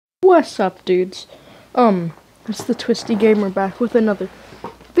What's up, dudes? It's the Twisty Gamer back with another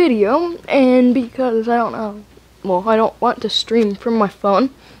video, and because I don't want to stream from my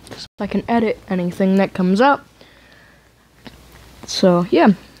phone, so I can edit anything that comes up. So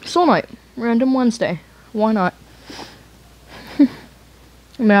yeah, Soul Knight, Random Wednesday. Why not?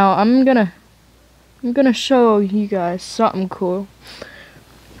 Now I'm gonna show you guys something cool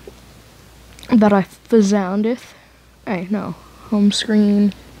that I foundeth. Hey, no, home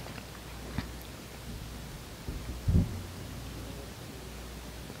screen.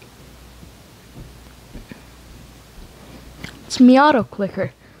 It's me auto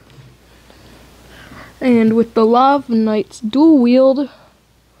clicker. And with the Lava Knight's dual wield,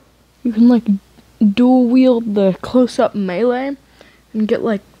 you can like dual wield the close-up melee and get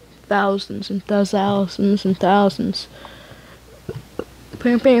like thousands and thousands and thousands.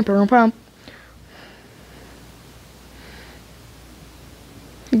 Pam pam pam pam.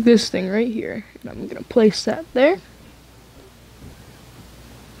 This thing right here. And I'm gonna place that there.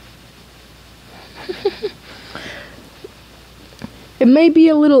 It may be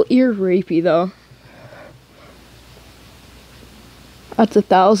a little ear rapey though. That's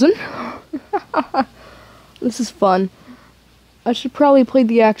 1,000. This is fun. I should probably play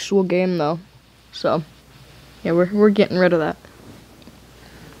the actual game though. So yeah, we're getting rid of that.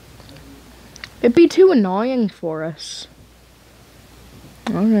 It'd be too annoying for us.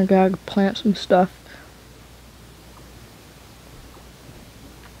 I'm gonna gotta plant some stuff.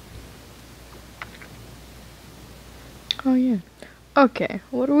 Oh yeah. Okay,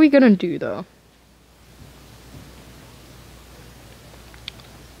 what are we gonna do though?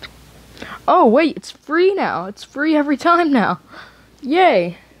 Oh wait, it's free now. It's free every time now.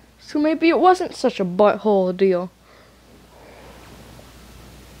 Yay. So maybe it wasn't such a butthole deal.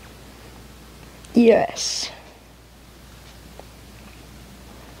 Yes.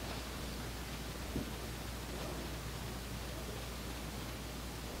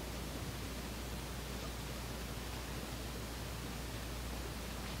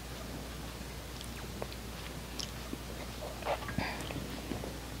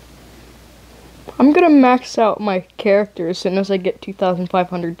 I'm gonna max out my character as soon as I get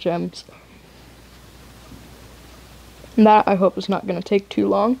 2,500 gems. And that, I hope, is not gonna take too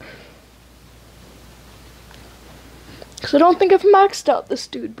long. Because I don't think I've maxed out this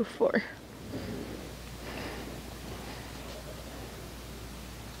dude before.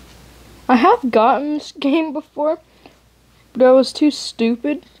 I have gotten this game before, but I was too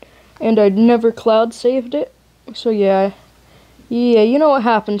stupid, and I'd never cloud saved it. So yeah. Yeah, you know what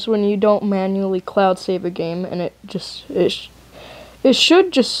happens when you don't manually cloud save a game and it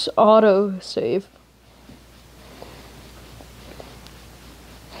should just auto save.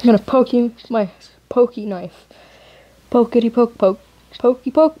 I'm gonna poke you with my pokey knife. Pokety poke poke.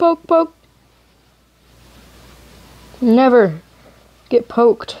 Pokey poke poke poke. Never get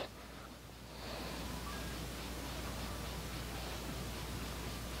poked.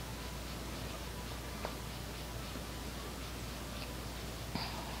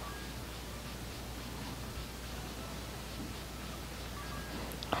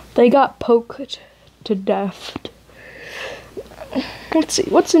 They got poked to death. Let's see,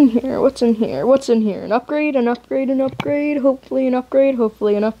 what's in here? What's in here? What's in here? An upgrade, an upgrade, an upgrade, hopefully an upgrade,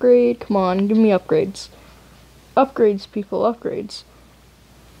 hopefully an upgrade. Come on, give me upgrades. Upgrades, people, upgrades.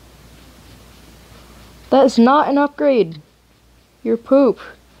 That is not an upgrade. You're poop.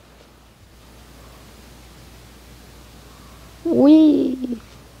 Wee.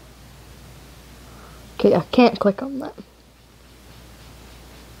 Okay, I can't click on that.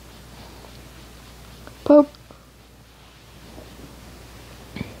 Poke.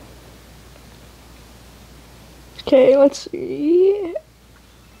 Okay, let's see.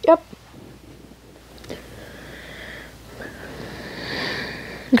 Yep.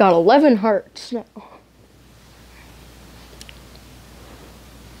 Got 11 hearts now.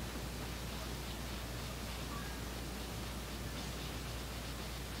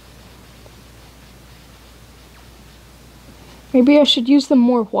 Maybe I should use them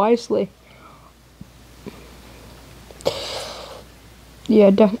more wisely. Yeah,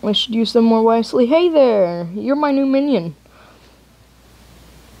 definitely should use them more wisely. Hey there, you're my new minion.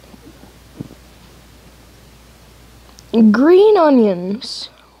 Green onions.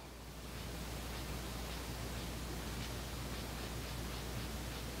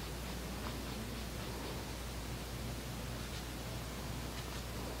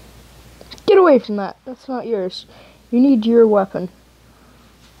 Get away from that. That's not yours. You need your weapon.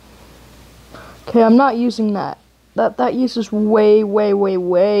 Okay, I'm not using that. That uses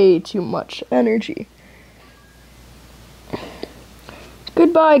way too much energy. Good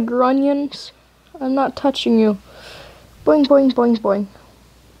Goodbye, grunions. I'm not touching you. Boing, boing, boing, boing.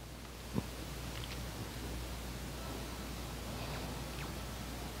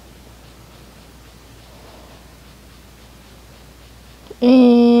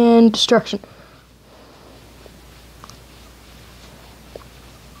 And destruction.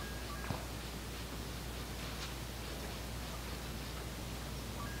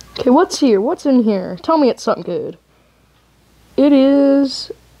 Okay, what's here? What's in here? Tell me it's something good. It is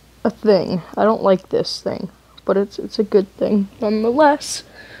a thing. I don't like this thing, but it's a good thing nonetheless.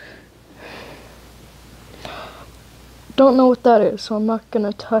 Don't know what that is, so I'm not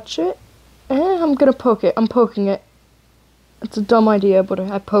gonna touch it. And I'm gonna poke it. I'm poking it. It's a dumb idea, but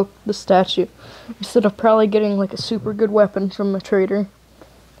I poked the statue instead of probably getting like a super good weapon from a trader.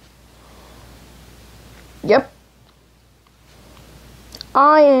 Yep.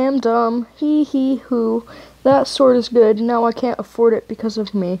 I am dumb. Hee hee hoo. That sword is good. Now I can't afford it because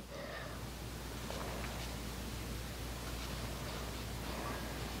of me.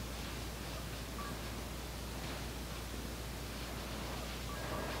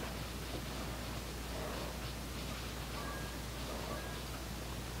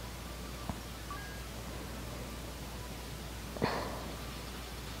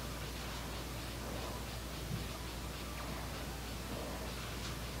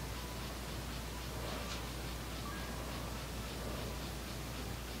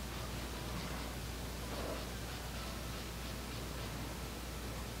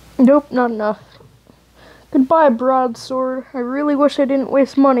 Nope, not enough. Goodbye, broadsword. I really wish I didn't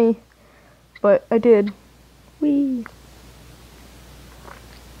waste money, but I did. Whee.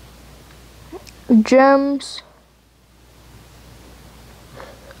 Gems.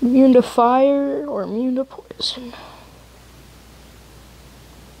 Immune to fire or immune to poison.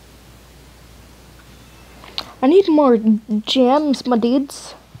 I need more gems, my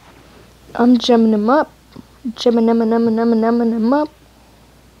dudes. I'm gemming them up. Gemming them up.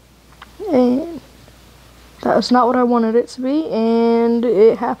 And that was not what I wanted it to be, and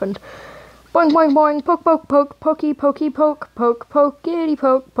it happened. Boing, boing, boing, poke, poke, poke, pokey, pokey, poke, poke, poke, giddy,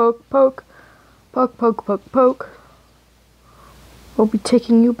 poke, poke, poke, poke, poke, poke, poke. We'll be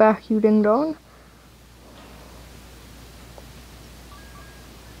taking you back, you ding dong.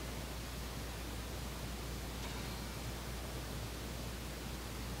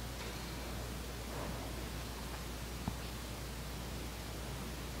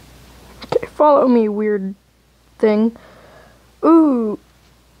 Okay, follow me, weird thing. Ooh.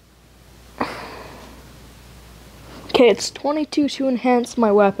 Okay, it's 22 to enhance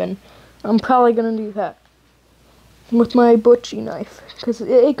my weapon. I'm probably gonna do that with my butchie knife, because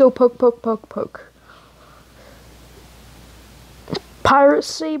it go poke, poke, poke, poke. Pirate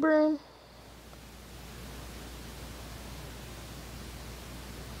saber.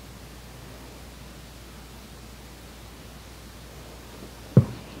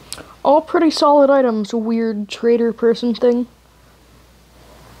 All pretty solid items, weird trader person thing.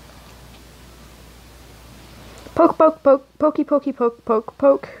 Poke, poke, poke, pokey, pokey, poke, poke,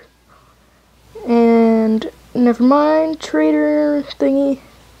 poke. And never mind, trader thingy.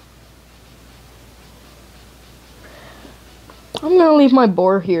 I'm gonna leave my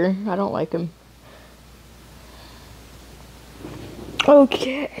boar here. I don't like him.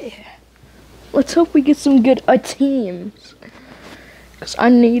 Okay. Let's hope we get some good teams. Because I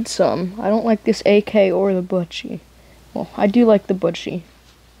need some. I don't like this AK or the butchie. Well, I do like the butchie.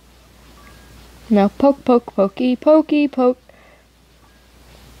 Now poke, poke, pokey, pokey, poke.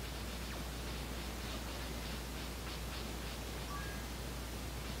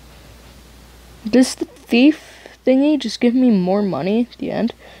 Does the thief thingy just give me more money at the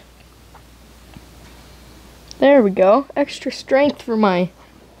end? There we go. Extra strength for my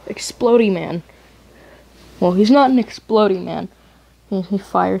explodey man. Well, he's not an explodey man. He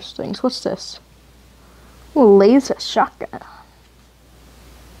fires things. What's this? Ooh, laser shotgun.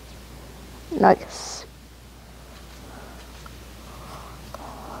 Nice.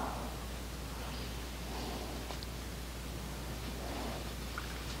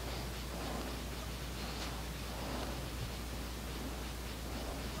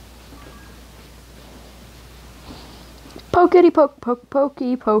 Pokety poke, poke,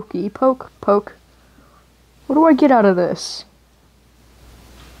 pokey, pokey, poke, poke. What do I get out of this?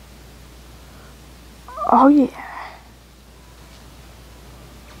 Oh yeah.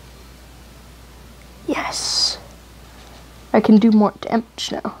 Yes. I can do more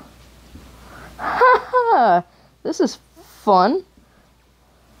damage now. Haha! This is fun.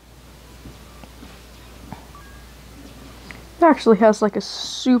 It actually has like a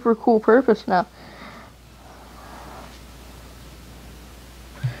super cool purpose now.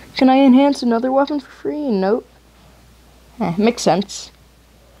 Can I enhance another weapon for free? Nope. Makes sense.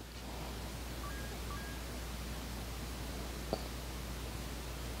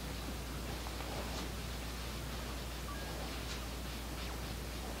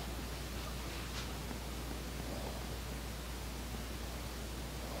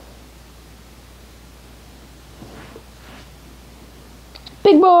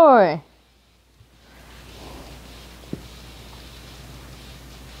 Big boy!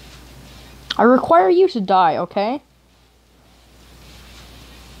 I require you to die, okay?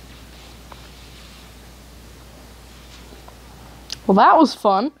 Well, that was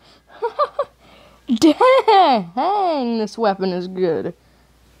fun. Dang, this weapon is good.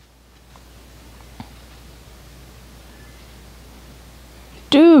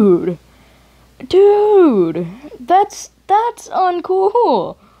 Dude, that's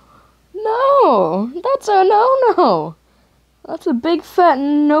uncool. No, that's a no-no. That's a big fat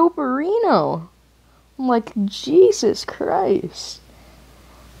noperino. I'm like, Jesus Christ.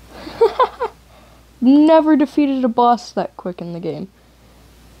 Never defeated a boss that quick in the game.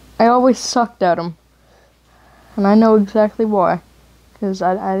 I always sucked at him. And I know exactly why. Because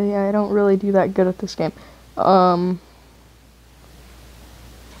I don't really do that good at this game. I'm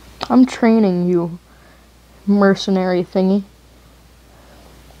training you, mercenary thingy.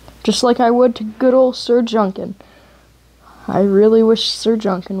 Just like I would to good old Sir Junkin. I really wish Sir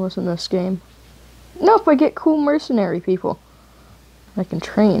Junkin was in this game. Nope, I get cool mercenary people I can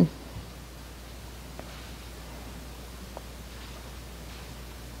train.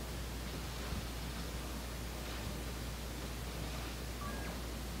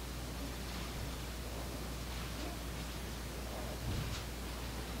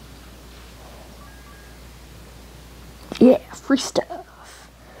 Yeah, free stuff.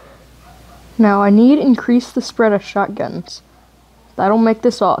 Now I need to increase the spread of shotguns. That'll make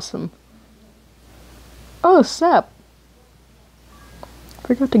this awesome. Oh, sap.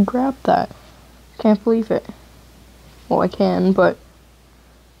 Forgot to grab that. Can't believe it. Well, I can, but...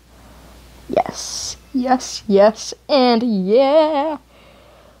 Yes. Yes, yes, and yeah!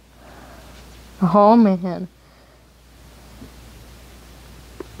 Oh, man.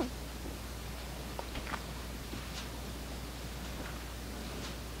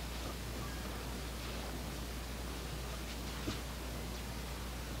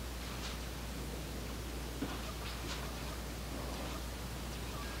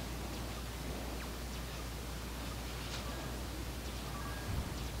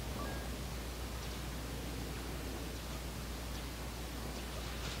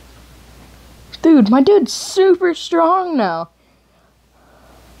 Dude, my dude's super strong now.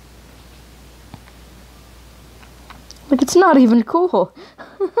 Like, it's not even cool.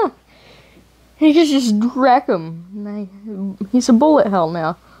 He can just wreck him. He's a bullet hell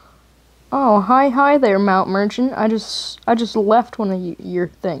now. Oh, hi there, Mount Merchant. I just left one of your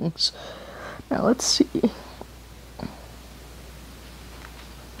things. Now, let's see.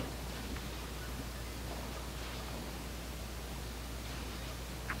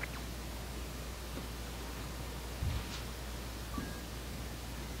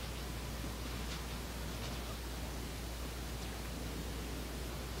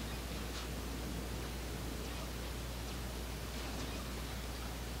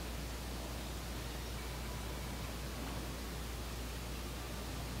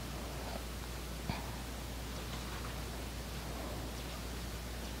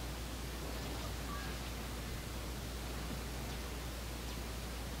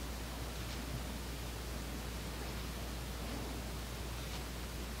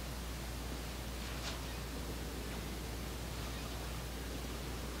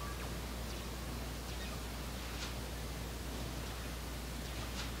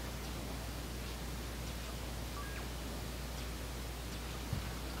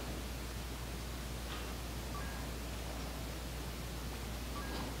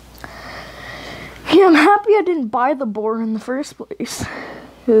 Yeah, I'm happy I didn't buy the boar in the first place.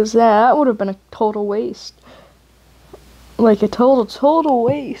 Because that would have been a total waste. Like a total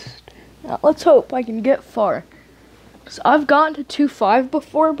waste. Now, let's hope I can get far. Because I've gotten to 2-5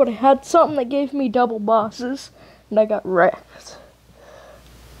 before, but I had something that gave me double bosses. And I got wrecked.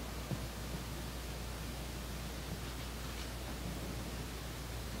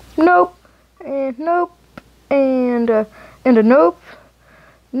 Nope. And nope. And a nope.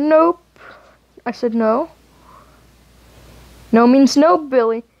 Nope. I said no. No means no,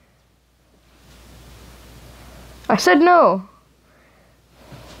 Billy. I said no.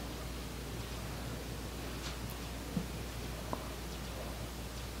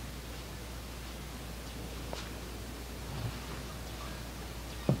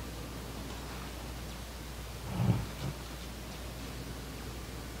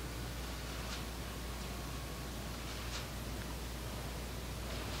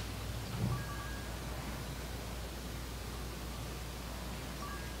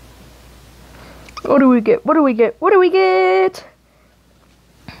 What do we get? What do we get? What do we get?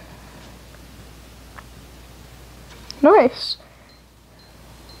 Nice.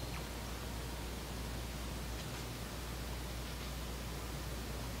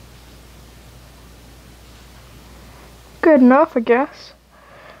 Good enough, I guess.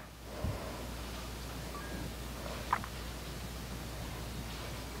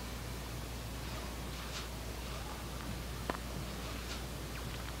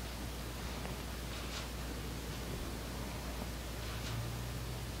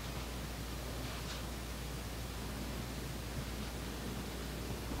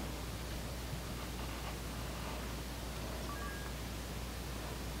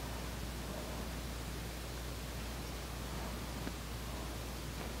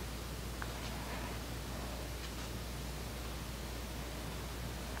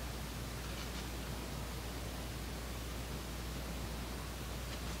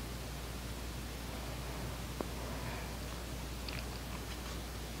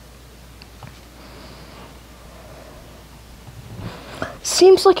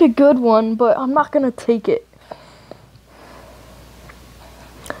 Seems like a good one, but I'm not gonna take it.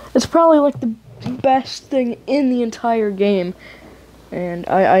 It's probably like the best thing in the entire game. And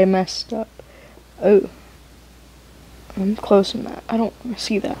I messed up. Oh. I'm closing that. I don't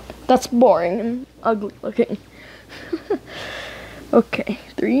see that. That's boring and ugly looking. Okay,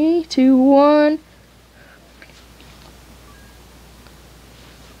 3, 2, 1.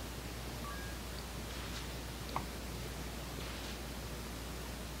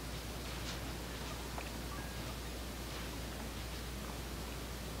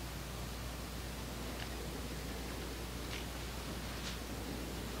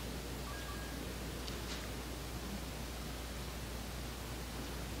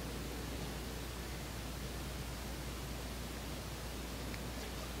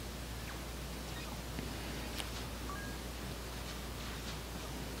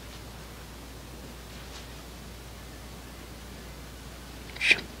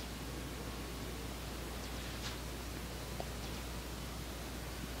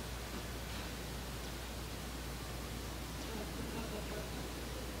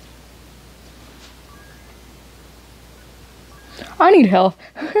 I need help.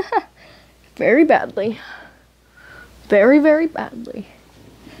 Very badly. Very, very badly.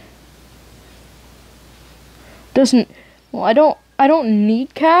 Well, I don't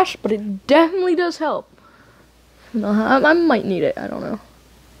need cash, but it definitely does help. I might need it, I don't know.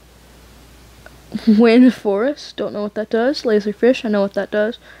 Wind Forest, don't know what that does. Laserfish, I know what that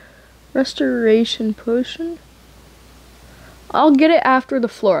does. Restoration Potion. I'll get it after the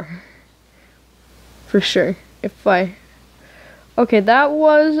floor. For sure. Okay, that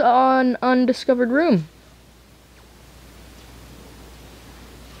was an undiscovered room.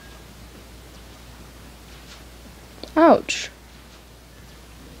 Ouch.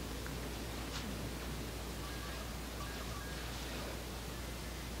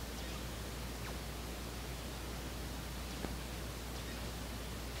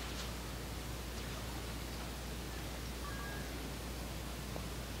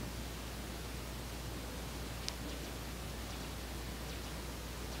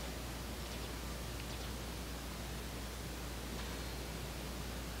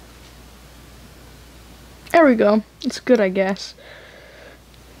 There we go. It's good, I guess.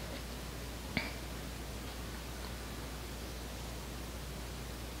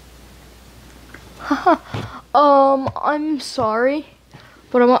 I'm sorry,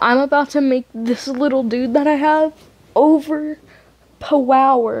 but I'm about to make this little dude that I have overpowered.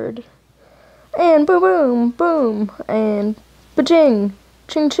 And boom, boom, boom, and ba-ching,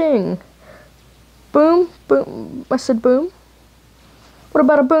 ching, ching. Boom, boom. I said boom. What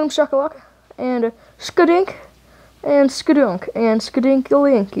about a boom shakalaka? And a skadink, and skadunk, and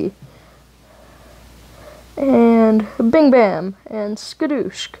skadinkalinky. And bing bam, and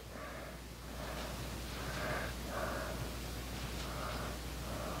skadooshk.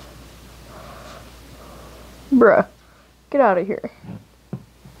 Bruh, get out of here.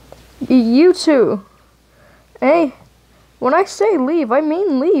 You too. Hey, when I say leave, I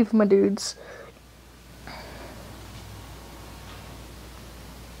mean leave, my dudes.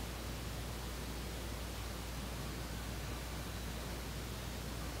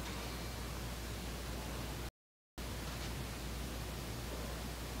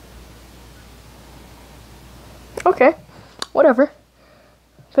 Okay, whatever.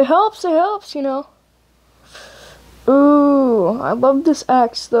 If it helps, you know. Ooh, I love this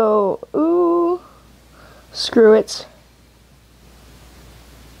axe though. Ooh, screw it.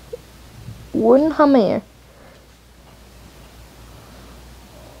 Wooden hammer.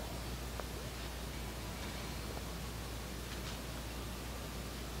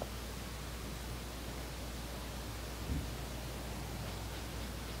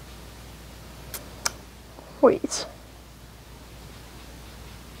 Wait.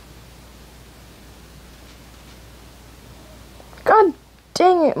 God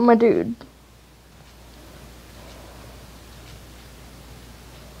dang it, my dude.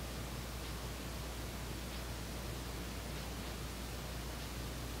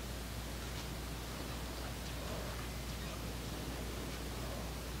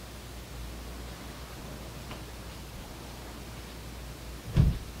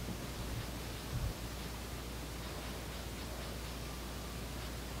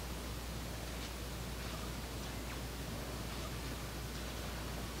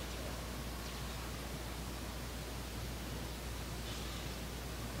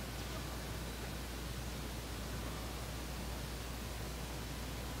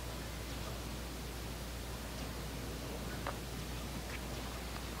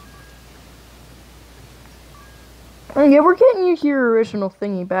 Yeah, we're getting you your original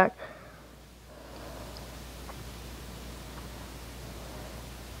thingy back.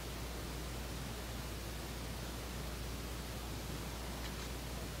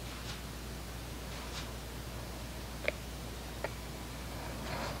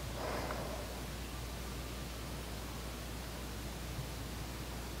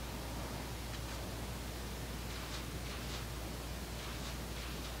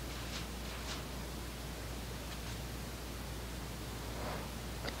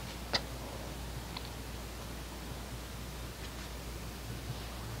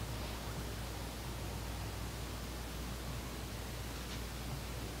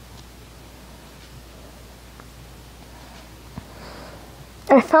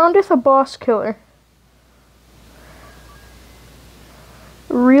 I found us a boss killer.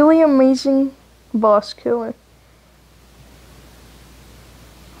 Really amazing boss killer.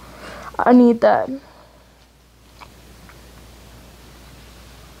 I need that.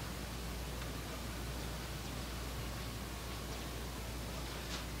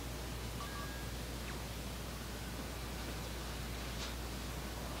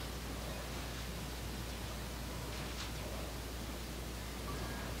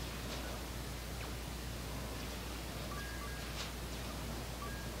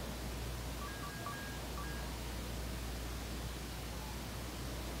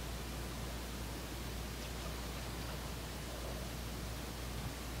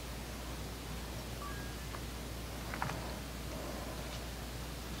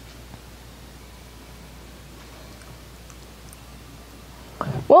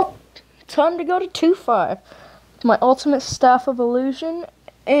 Well, time to go to 2-5. My ultimate staff of illusion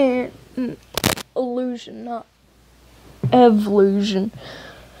and illusion, not evolution.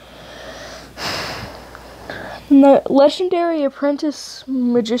 And the legendary apprentice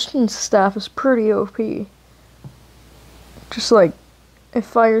magician staff is pretty OP. Just like it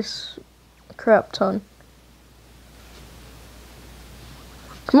fires a crap ton.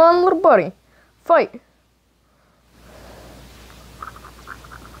 Come on, little buddy, fight.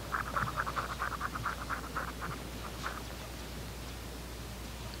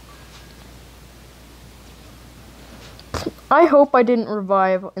 I hope I didn't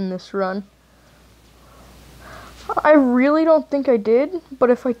revive in this run. I really don't think I did, but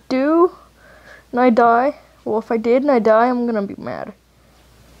if I do and I die, well, if I did and I die, I'm gonna be mad.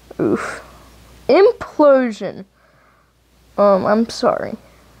 Oof. Implosion. I'm sorry.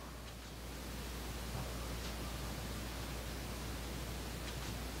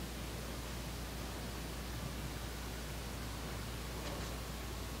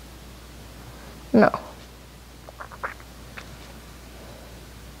 No.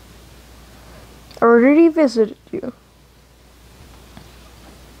 I already visited you.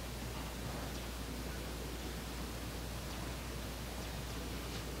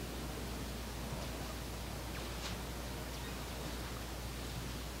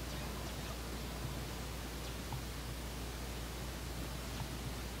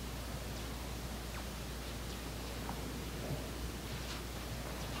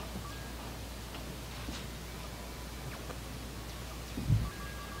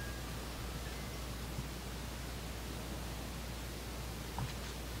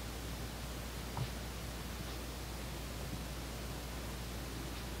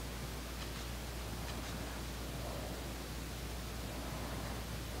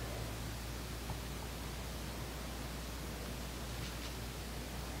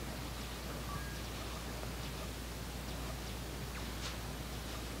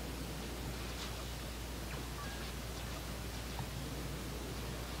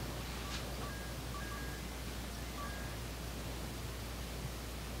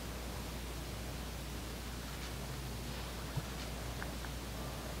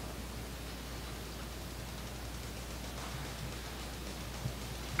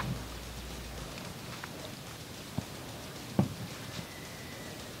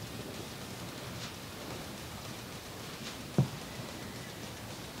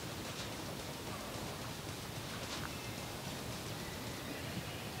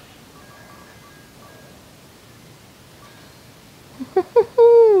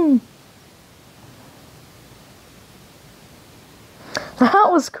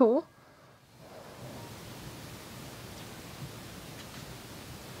 that was cool.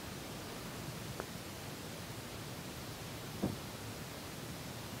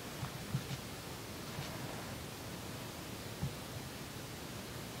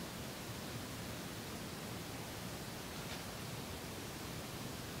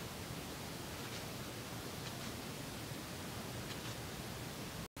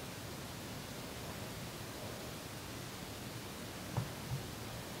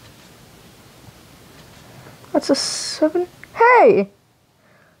 That's a 7. Hey!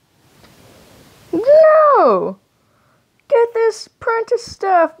 No! Get this apprentice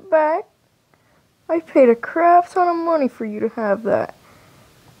staff back. I paid a crap ton of money for you to have that.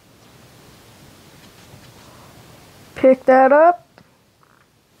 Pick that up.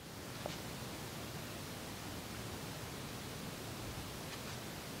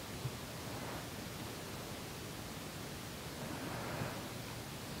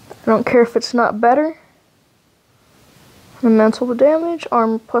 I don't care if it's not better. Mental damage,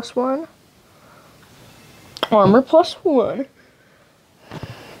 armor +1. Armor +1.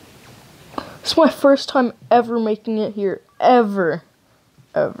 It's my first time ever making it here. Ever.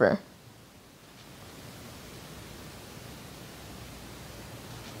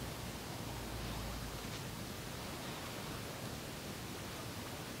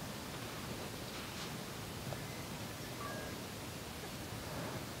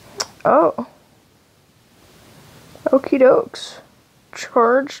 Oh. Okie dokes.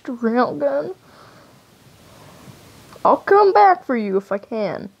 Charged railgun. I'll come back for you if I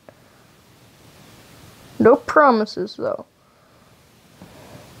can. No promises, though.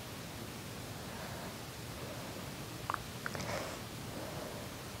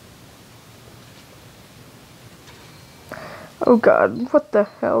 Oh god, what the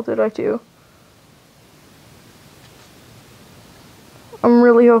hell did I do? I'm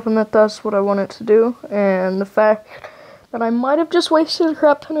really hoping that does what I want it to do, and the fact that I might have just wasted a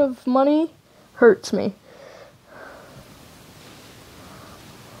crap ton of money hurts me.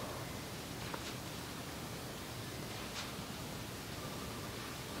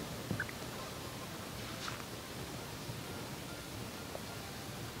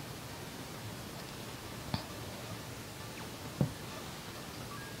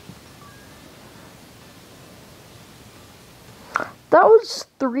 That was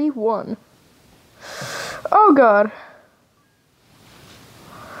 3-1. Oh god.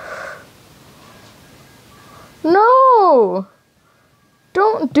 No!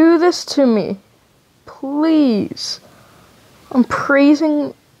 Don't do this to me. Please. I'm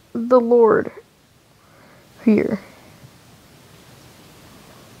praising the Lord here.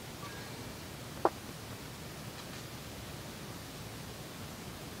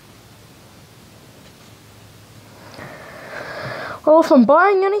 Well, if I'm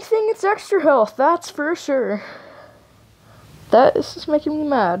buying anything, it's extra health, that's for sure. This is making me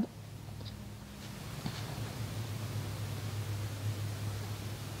mad.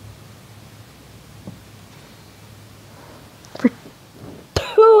 For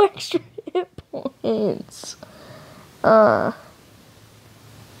 2 extra hit points. I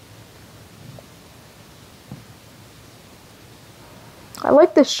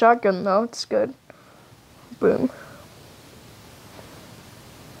like this shotgun though, it's good. Boom.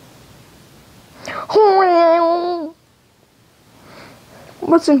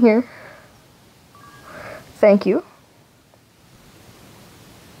 What's in here? Thank you.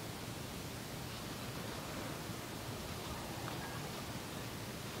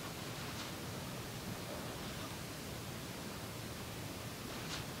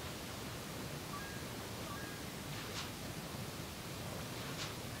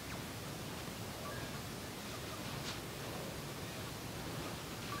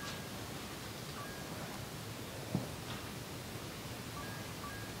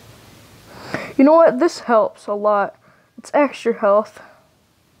 You know what? This helps a lot. It's extra health.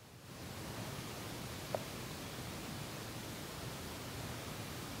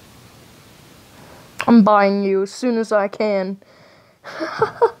 I'm buying you as soon as I can.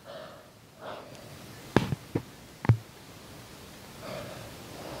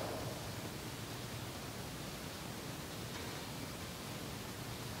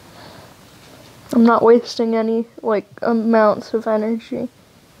 I'm not wasting any, amounts of energy.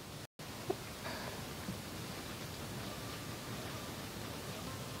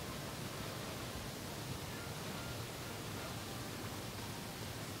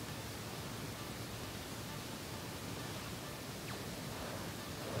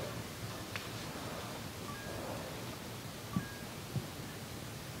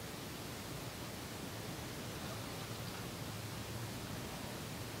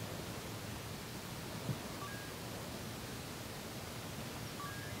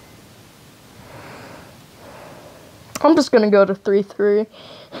 I'm just gonna go to 3-3.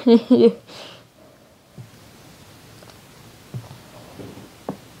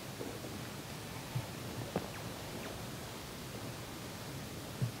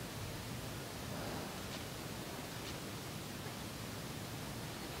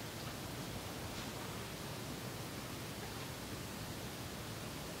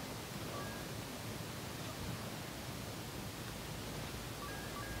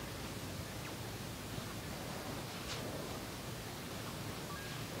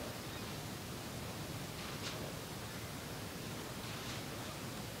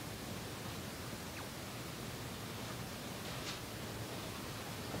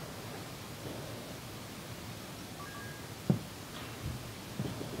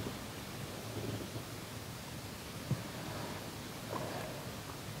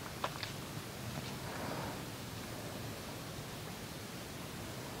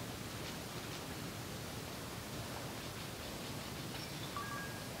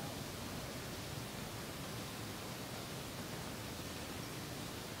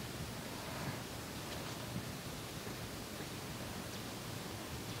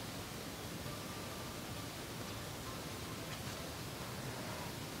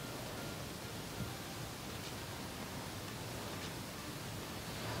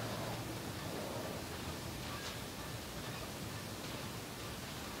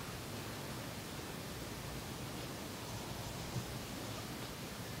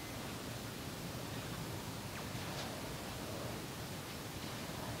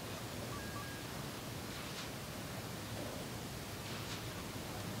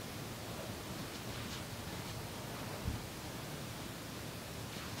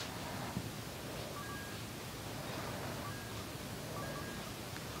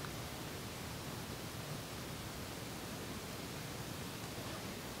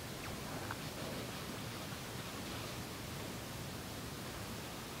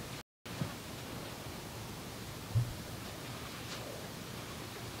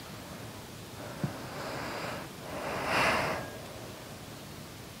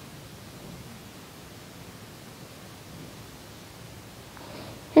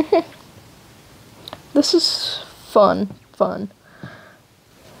 This is fun.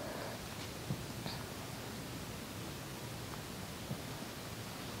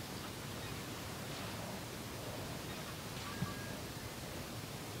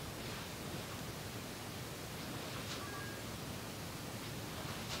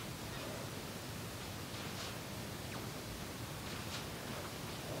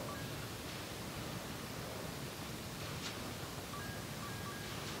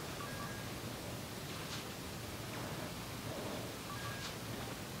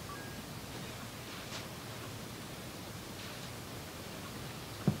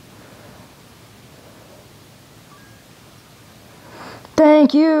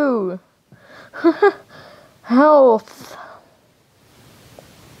 Thank you! Health.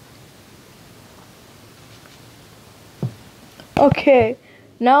 Okay,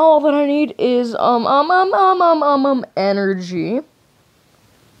 now all that I need is, energy.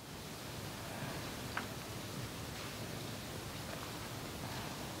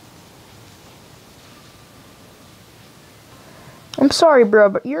 I'm sorry, bro,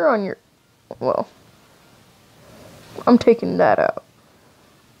 but you're on your, well, I'm taking that out.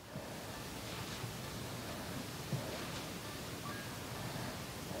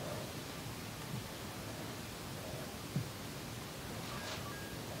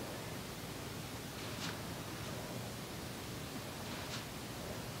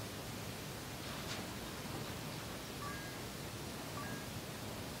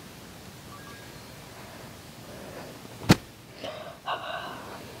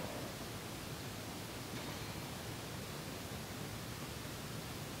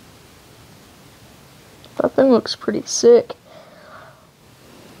 That thing looks pretty sick.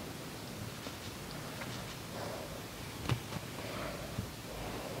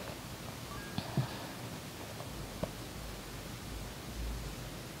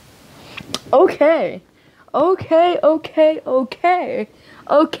 Okay. Okay.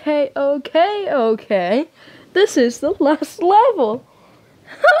 This is the last level.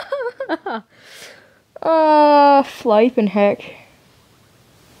 Flippin' heck.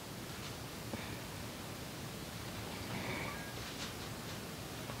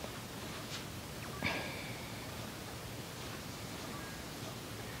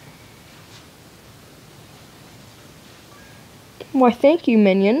 Why, thank you,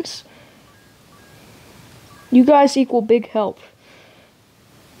 minions. You guys equal big help.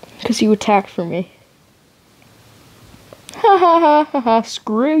 Because you attacked for me. Ha ha ha ha ha.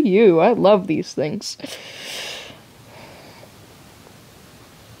 Screw you. I love these things.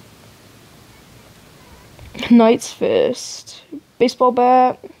 Knight's Fist, baseball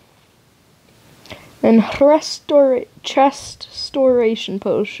bat, and chest restoration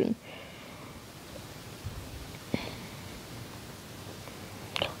potion.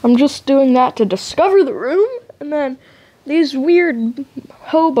 I'm just doing that to discover the room, and then these weird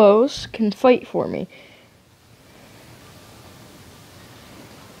hobos can fight for me.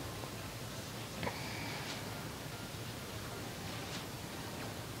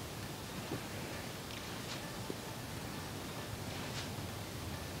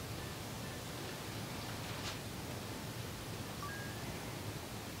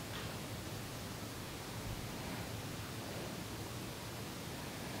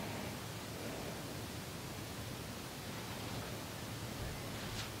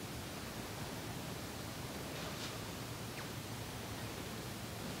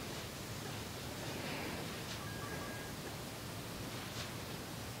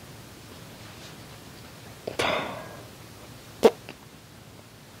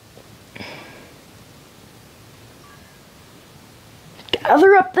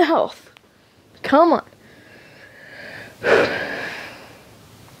 Gather up the health. Come on.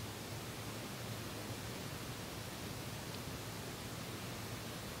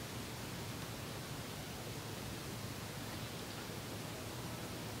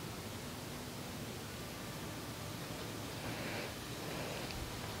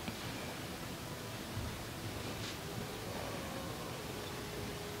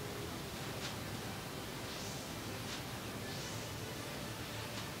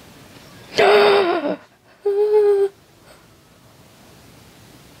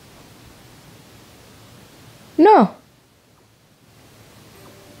 No.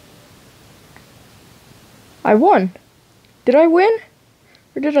 I won. Did I win?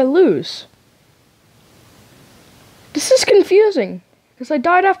 Or did I lose? This is confusing, because I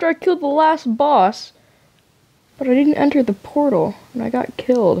died after I killed the last boss, but I didn't enter the portal, and I got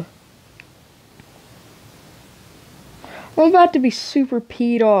killed. I'm about to be super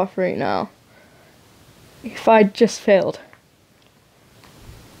peed off right now, if I just failed.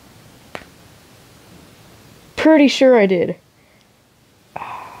 Pretty sure I did.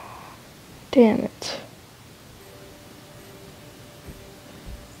 Damn it.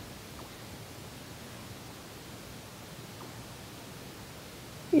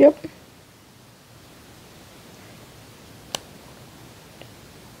 Yep.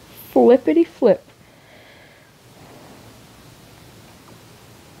 Flippity flip.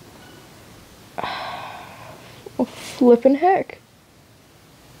 Oh, flippin' heck.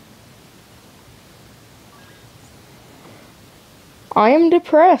 I am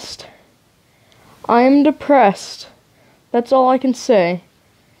depressed. I am depressed. That's all I can say.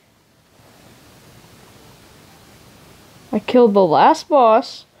 I killed the last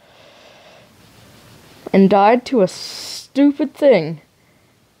boss and died to a stupid thing.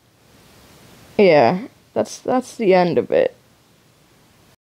 Yeah, that's the end of it.